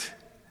waste.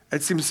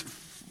 It seems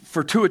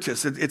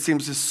fortuitous. It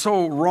seems just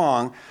so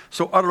wrong,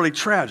 so utterly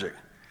tragic.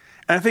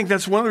 And I think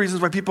that's one of the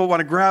reasons why people want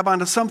to grab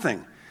onto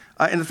something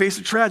in the face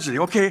of tragedy.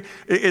 Okay,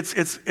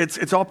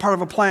 it's all part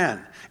of a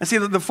plan. And see,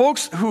 the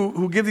folks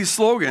who give these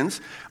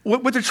slogans,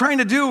 what they're trying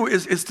to do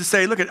is to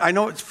say, look, I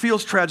know it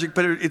feels tragic,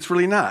 but it's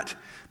really not,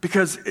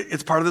 because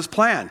it's part of this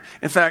plan.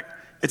 In fact,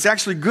 it's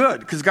actually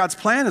good, because God's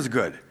plan is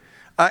good.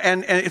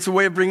 And it's a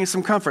way of bringing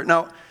some comfort.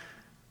 Now,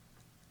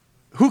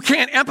 who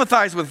can't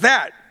empathize with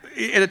that?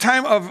 In a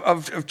time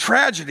of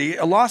tragedy,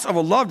 a loss of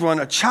a loved one,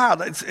 a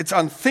child, it's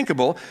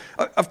unthinkable.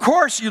 Of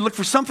course, you look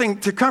for something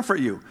to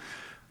comfort you.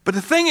 But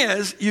the thing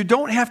is, you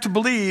don't have to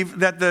believe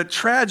that the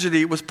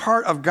tragedy was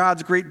part of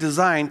God's great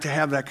design to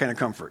have that kind of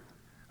comfort.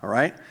 All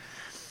right?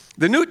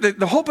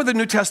 The hope of the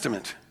New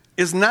Testament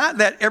is not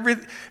that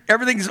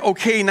everything is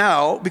okay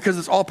now because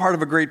it's all part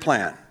of a great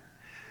plan.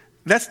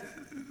 That's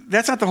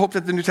not the hope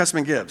that the New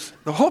Testament gives.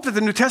 The hope that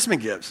the New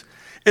Testament gives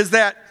is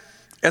that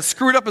as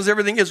screwed up as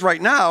everything is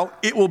right now,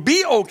 it will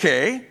be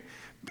okay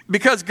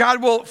because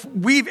God will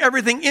weave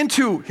everything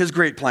into his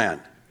great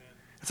plan.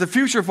 It's a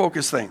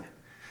future-focused thing.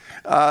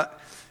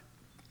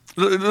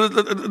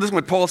 This is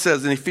what Paul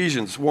says in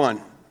Ephesians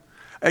 1.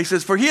 He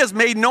says, "For he has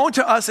made known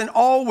to us in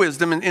all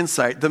wisdom and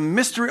insight the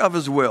mystery of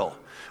his will,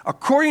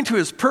 according to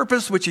his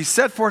purpose which he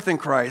set forth in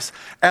Christ,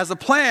 as a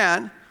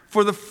plan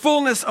for the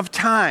fullness of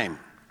time,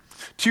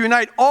 to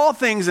unite all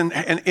things in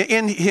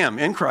him,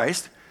 in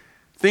Christ,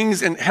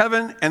 things in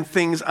heaven and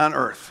things on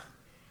earth."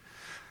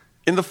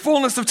 In the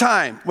fullness of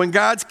time, when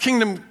God's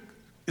kingdom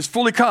is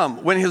fully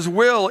come, when his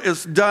will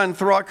is done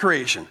throughout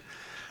creation,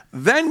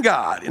 then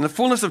God, in the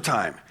fullness of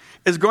time,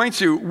 is going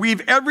to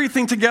weave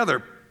everything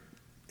together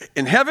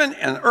in heaven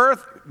and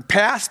earth,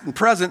 past and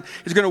present.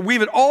 He's going to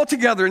weave it all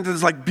together into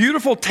this like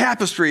beautiful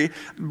tapestry,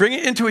 bring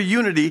it into a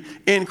unity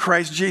in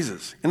Christ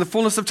Jesus. In the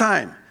fullness of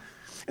time.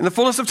 In the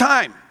fullness of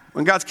time,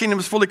 when God's kingdom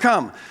is fully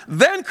come,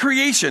 then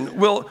creation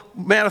will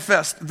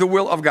manifest the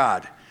will of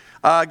God,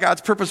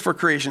 God's purpose for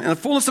creation. In the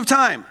fullness of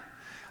time,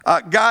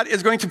 God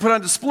is going to put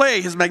on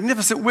display his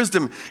magnificent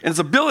wisdom and his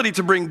ability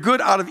to bring good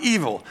out of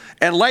evil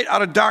and light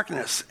out of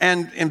darkness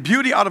and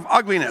beauty out of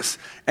ugliness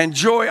and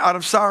joy out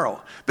of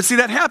sorrow. But see,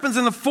 that happens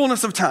in the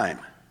fullness of time.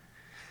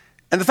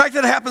 And the fact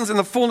that it happens in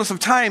the fullness of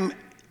time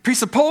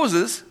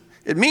presupposes,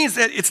 it means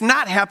that it's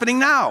not happening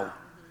now.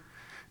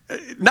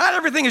 Not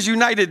everything is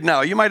united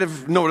now. You might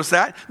have noticed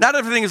that. Not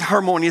everything is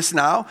harmonious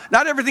now.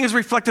 Not everything is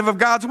reflective of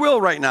God's will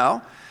right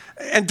now.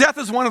 And death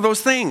is one of those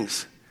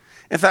things.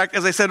 In fact,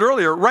 as I said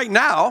earlier, right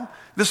now,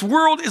 this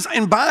world is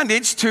in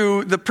bondage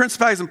to the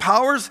principalities and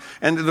powers,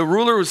 and the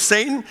ruler is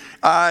Satan.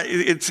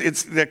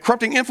 It's the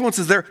corrupting influence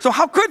is there. So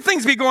how could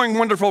things be going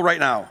wonderful right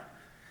now?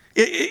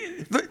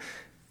 The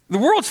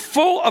world's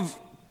full of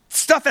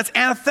stuff that's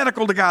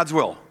antithetical to God's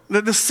will.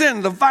 the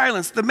sin, the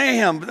violence, the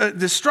mayhem, the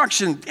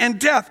destruction, and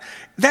death.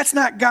 That's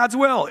not God's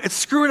will. It's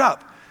screwed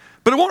up.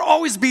 But it won't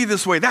always be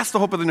this way. That's the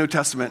hope of the New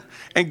Testament.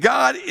 And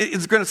God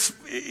is going to,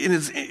 in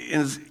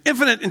his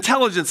infinite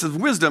intelligence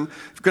and wisdom,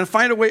 is going to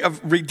find a way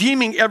of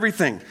redeeming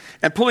everything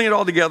and pulling it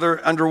all together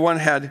under one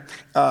head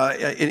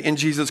in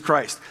Jesus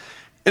Christ.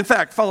 In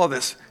fact, follow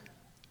this.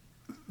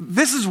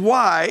 This is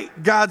why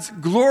God's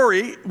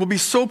glory will be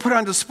so put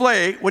on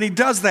display when he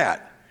does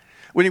that,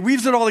 when he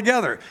weaves it all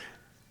together.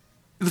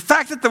 The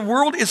fact that the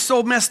world is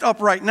so messed up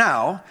right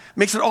now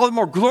makes it all the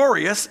more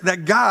glorious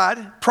that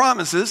God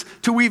promises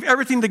to weave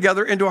everything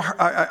together into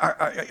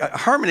a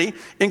harmony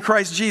in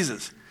Christ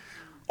Jesus.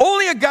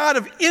 Only a God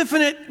of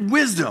infinite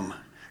wisdom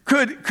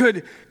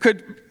could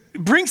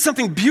bring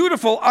something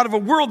beautiful out of a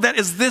world that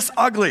is this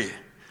ugly.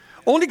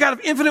 Only God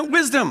of infinite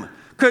wisdom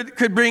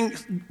could bring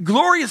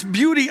glorious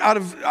beauty out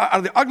of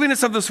the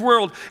ugliness of this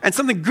world and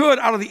something good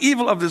out of the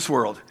evil of this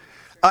world.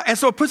 And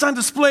so it puts on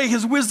display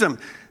his wisdom.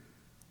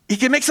 He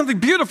can make something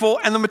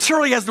beautiful, and the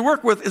material he has to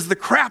work with is the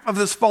crap of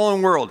this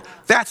fallen world.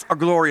 That's a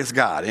glorious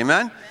God,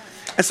 amen?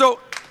 And so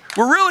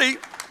we're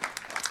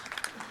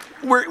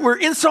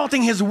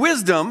insulting his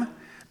wisdom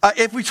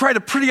if we try to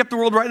pretty up the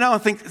world right now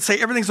and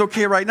say everything's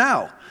okay right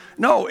now.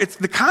 No, it's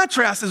the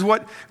contrast is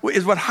what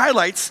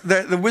highlights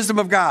the wisdom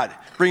of God,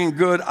 bringing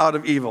good out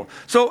of evil.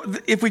 So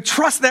if we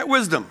trust that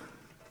wisdom,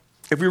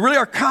 if we really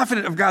are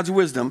confident of God's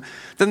wisdom,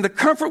 then the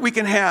comfort we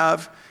can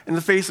have in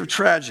the face of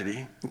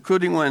tragedy,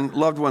 including when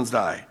loved ones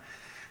die,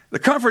 the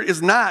comfort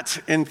is not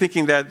in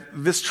thinking that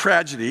this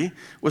tragedy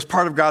was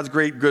part of God's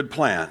great good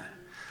plan.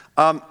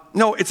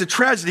 No, it's a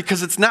tragedy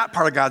because it's not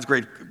part of God's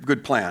great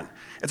good plan.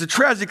 It's a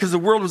tragedy because the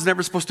world was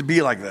never supposed to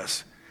be like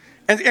this.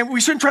 And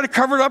we shouldn't try to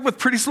cover it up with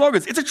pretty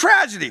slogans. It's a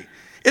tragedy.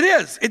 It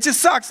is. It just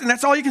sucks, and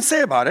that's all you can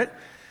say about it.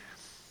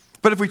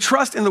 But if we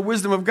trust in the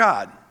wisdom of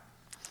God,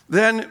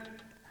 then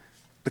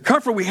the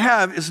comfort we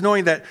have is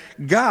knowing that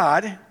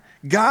God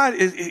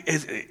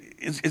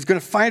is going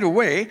to find a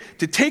way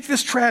to take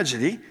this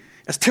tragedy,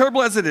 as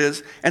terrible as it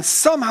is, and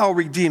somehow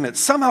redeem it,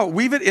 somehow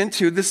weave it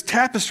into this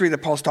tapestry that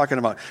Paul's talking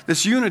about,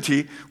 this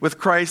unity with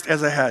Christ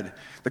as a head.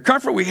 The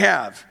comfort we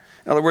have,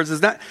 in other words,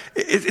 it's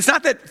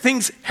not that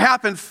things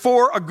happen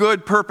for a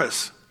good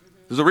purpose.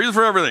 There's a reason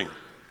for everything,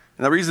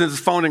 and the reason is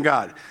found in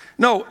God.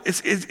 No,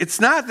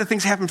 it's not that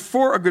things happen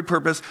for a good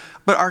purpose,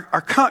 but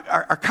our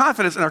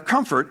confidence and our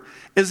comfort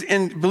is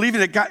in believing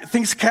that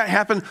things can't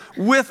happen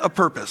with a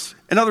purpose.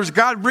 In other words,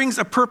 God brings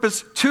a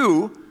purpose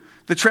to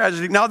the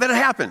tragedy now that it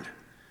happened.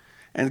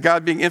 And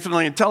God being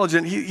infinitely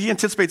intelligent, he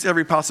anticipates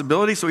every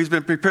possibility, so he's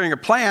been preparing a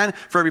plan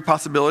for every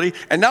possibility.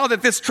 And now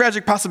that this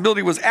tragic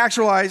possibility was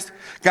actualized,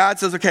 God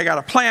says, okay, I got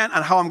a plan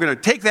on how I'm going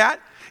to take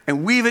that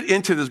and weave it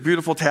into this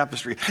beautiful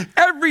tapestry.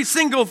 Every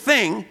single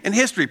thing in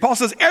history, Paul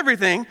says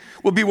everything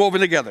will be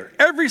woven together.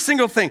 Every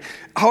single thing,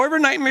 however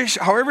nightmarish,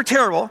 however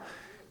terrible,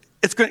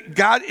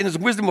 God in his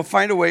wisdom will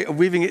find a way of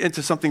weaving it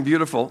into something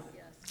beautiful,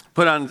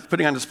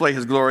 putting on display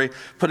his glory,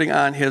 putting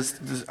on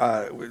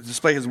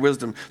display his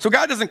wisdom. So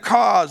God doesn't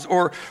cause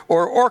or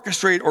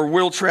orchestrate or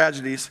will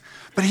tragedies,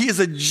 but he is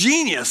a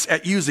genius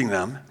at using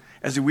them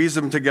as he weaves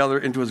them together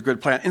into his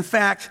good plan. In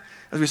fact,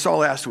 as we saw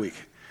last week,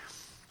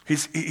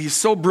 he's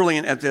so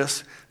brilliant at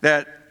this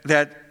that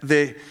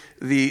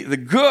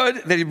the good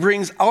that he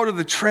brings out of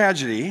the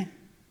tragedy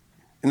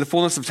in the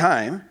fullness of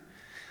time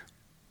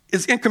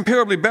is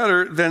incomparably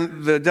better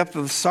than the depth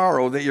of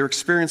sorrow that you're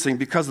experiencing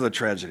because of the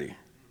tragedy.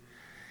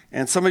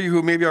 And some of you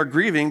who maybe are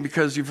grieving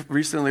because you've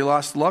recently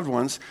lost loved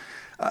ones,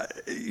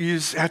 you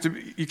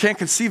can't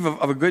conceive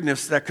of a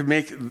goodness that could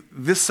make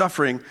this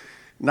suffering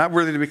not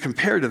worthy to be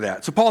compared to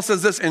that. So Paul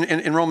says this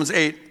in Romans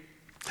 8,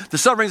 the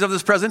sufferings of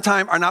this present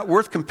time are not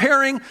worth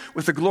comparing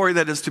with the glory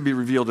that is to be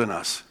revealed in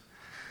us.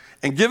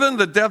 And given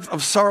the depth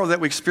of sorrow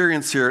that we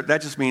experience here,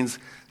 that just means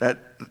that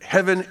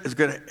heaven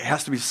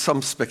has to be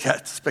some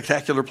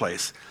spectacular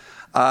place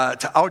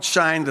to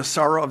outshine the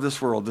sorrow of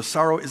this world. The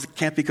sorrow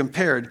can't be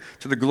compared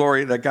to the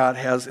glory that God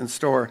has in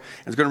store.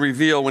 It's going to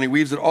reveal when he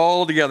weaves it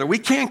all together. We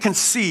can't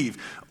conceive.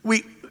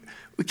 We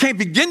can't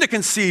begin to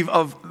conceive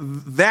of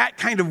that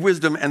kind of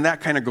wisdom and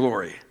that kind of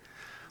glory.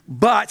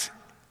 But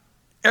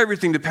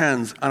everything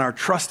depends on our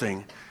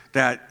trusting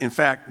that, in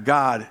fact,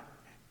 God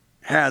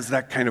has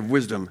that kind of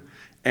wisdom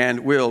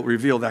and will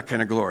reveal that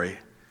kind of glory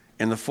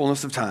in the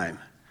fullness of time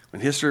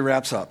when history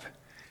wraps up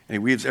and he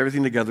weaves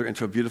everything together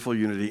into a beautiful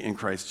unity in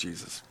Christ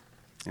Jesus.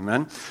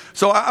 Amen?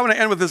 So I want to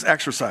end with this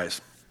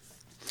exercise.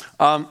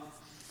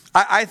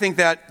 I think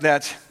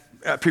that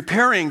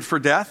preparing for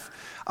death,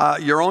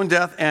 your own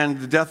death and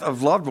the death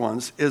of loved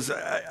ones is,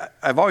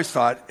 I've always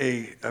thought,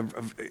 a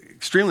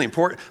extremely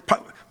important,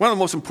 one of the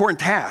most important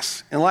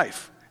tasks in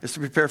life is to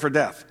prepare for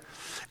death.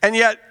 And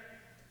yet,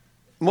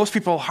 most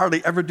people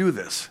hardly ever do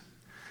this.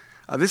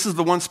 This is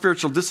the one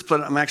spiritual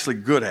discipline I'm actually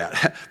good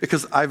at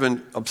because I've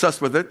been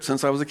obsessed with it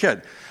since I was a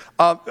kid.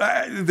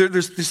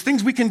 There's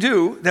things we can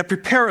do that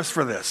prepare us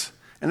for this.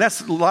 And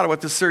that's a lot of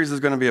what this series is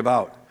going to be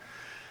about.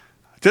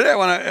 Today I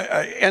want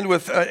to end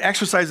with an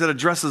exercise that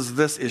addresses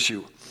this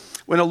issue.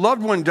 When a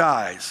loved one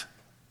dies,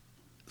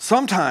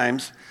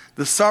 sometimes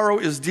The sorrow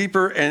is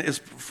deeper and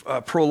is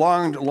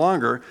prolonged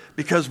longer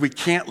because we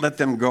can't let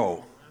them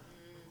go.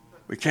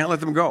 We can't let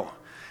them go.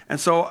 And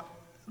so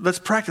let's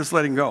practice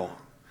letting go.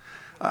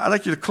 I'd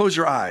like you to close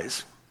your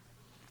eyes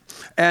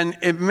and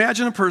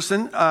imagine a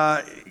person,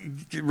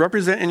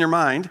 represent in your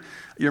mind,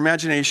 your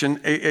imagination,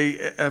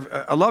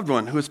 a loved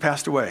one who has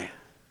passed away.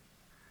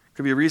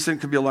 Could be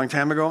recent, could be a long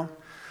time ago.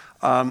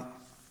 And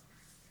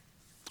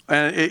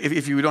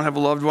if you don't have a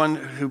loved one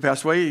who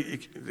passed away,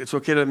 it's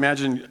okay to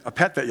imagine a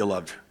pet that you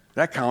loved.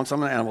 That counts.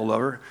 I'm an animal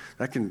lover.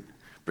 That can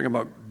bring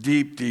about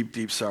deep, deep,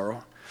 deep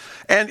sorrow.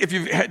 And if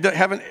you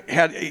haven't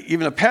had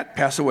even a pet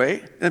pass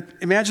away,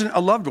 imagine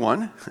a loved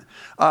one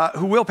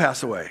who will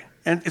pass away.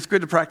 And it's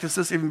good to practice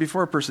this even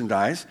before a person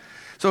dies.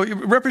 So you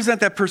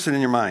represent that person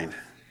in your mind.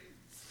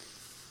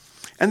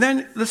 And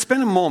then let's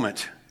spend a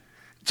moment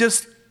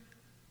just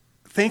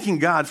thanking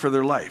God for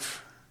their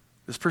life,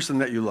 this person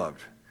that you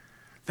loved.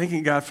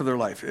 Thanking God for their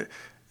life.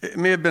 It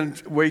may have been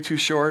way too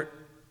short,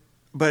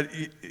 but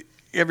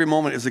every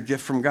moment is a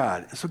gift from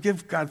God. So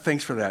give God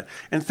thanks for that.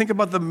 And think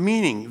about the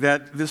meaning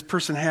that this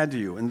person had to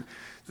you and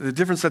the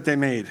difference that they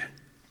made.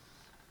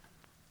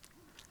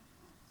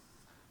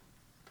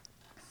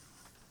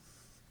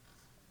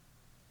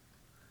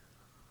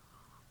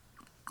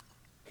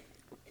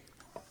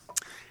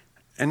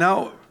 And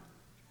now,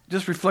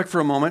 just reflect for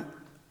a moment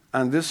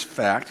on this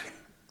fact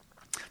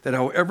that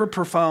however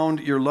profound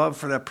your love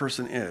for that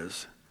person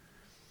is,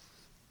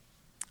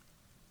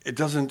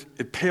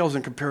 it pales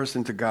in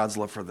comparison to God's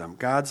love for them.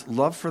 God's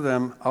love for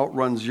them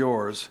outruns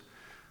yours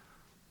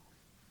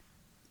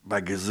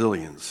by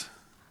gazillions.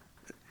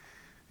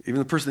 Even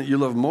the person that you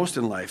love most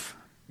in life,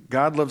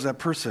 God loves that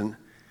person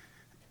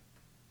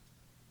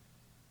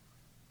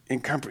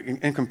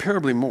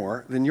incomparably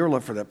more than your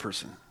love for that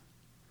person.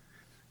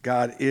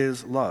 God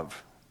is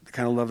love, the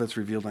kind of love that's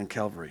revealed on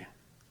Calvary.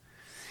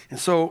 And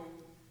so,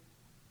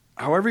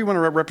 however you want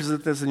to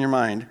represent this in your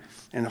mind,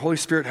 and the Holy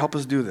Spirit help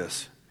us do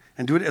this,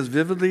 and do it as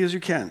vividly as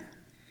you can.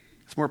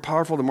 It's more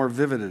powerful the more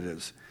vivid it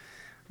is.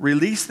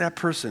 Release that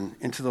person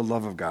into the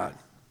love of God.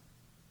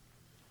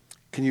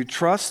 Can you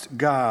trust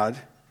God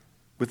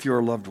with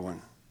your loved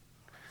one?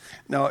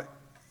 Now,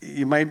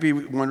 you might be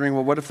wondering,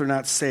 well, what if they're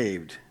not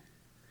saved?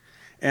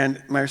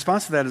 And my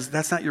response to that is,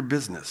 that's not your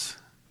business.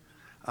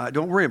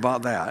 Don't worry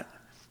about that.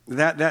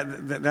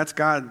 That's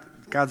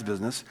God's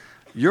business.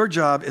 Your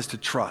job is to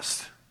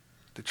trust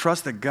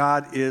that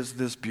God is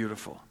this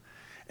beautiful.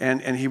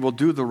 And he will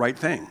do the right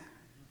thing.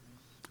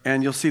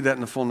 And you'll see that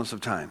in the fullness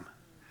of time.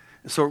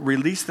 So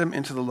release them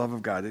into the love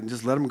of God and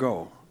just let them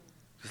go.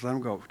 Just let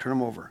them go. Turn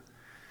them over.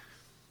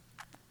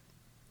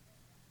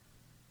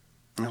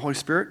 And the Holy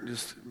Spirit,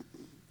 just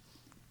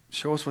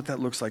show us what that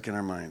looks like in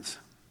our minds.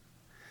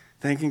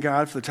 Thanking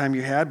God for the time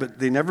you had, but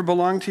they never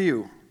belonged to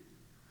you.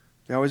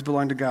 They always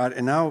belong to God.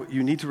 And now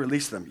you need to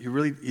release them.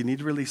 You need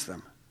to release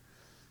them.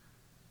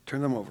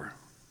 Turn them over.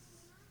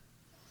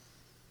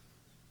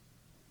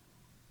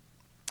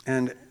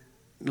 And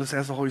let's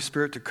ask the Holy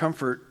Spirit to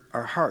comfort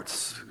our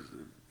hearts.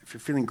 If you're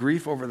feeling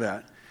grief over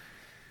that,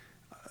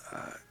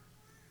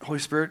 Holy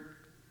Spirit,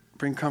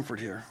 bring comfort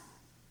here.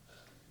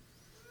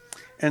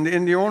 And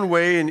in your own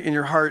way, in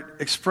your heart,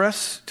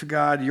 express to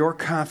God your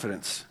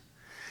confidence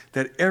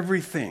that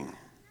everything,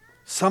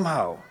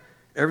 somehow,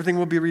 everything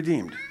will be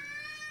redeemed.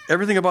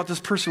 Everything about this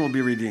person will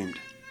be redeemed.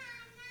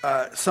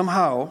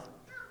 Somehow,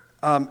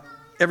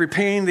 every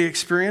pain they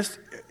experienced,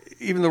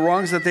 even the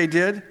wrongs that they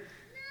did,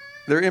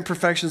 their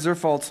imperfections, their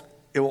faults,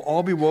 it will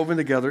all be woven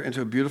together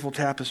into a beautiful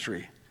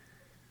tapestry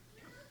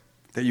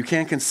that you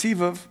can't conceive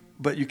of,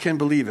 but you can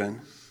believe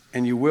in,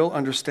 and you will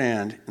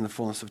understand in the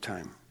fullness of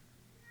time.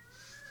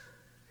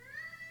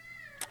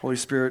 Holy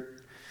Spirit,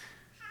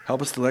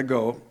 help us to let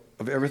go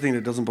of everything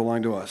that doesn't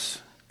belong to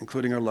us,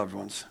 including our loved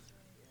ones.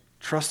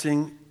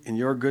 Trusting in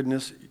your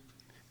goodness,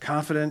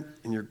 confident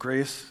in your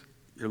grace,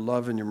 your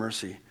love, and your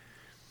mercy.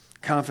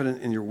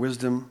 Confident in your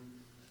wisdom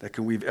that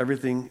can weave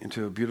everything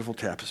into a beautiful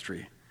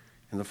tapestry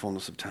in the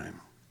fullness of time.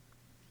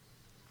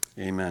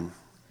 Amen.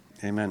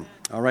 Amen.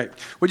 All right.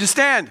 Would you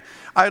stand?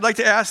 I'd like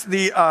to ask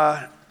the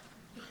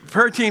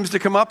prayer teams to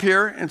come up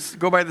here and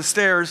go by the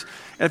stairs.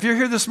 And if you're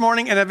here this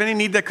morning and have any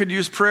need that could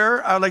use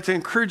prayer, I would like to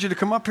encourage you to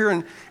come up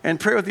here and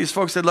pray with these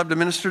folks. I'd love to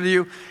minister to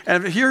you.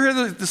 And if you're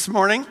here this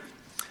morning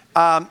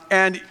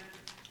and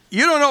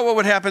you don't know what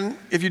would happen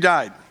if you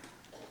died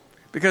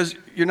because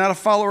you're not a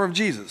follower of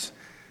Jesus,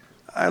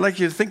 I'd like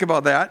you to think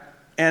about that.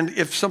 And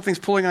if something's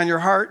pulling on your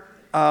heart,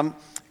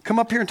 come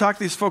up here and talk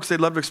to these folks.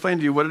 They'd love to explain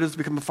to you what it is to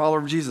become a follower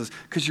of Jesus,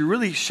 because you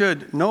really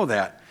should know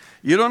that.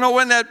 You don't know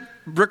when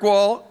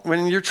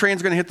when your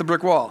train's going to hit the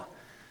brick wall.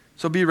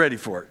 So be ready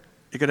for it.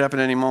 It could happen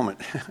any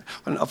moment.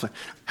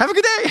 Have a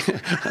good day.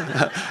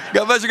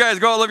 God bless you guys.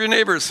 Go out, love your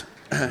neighbors.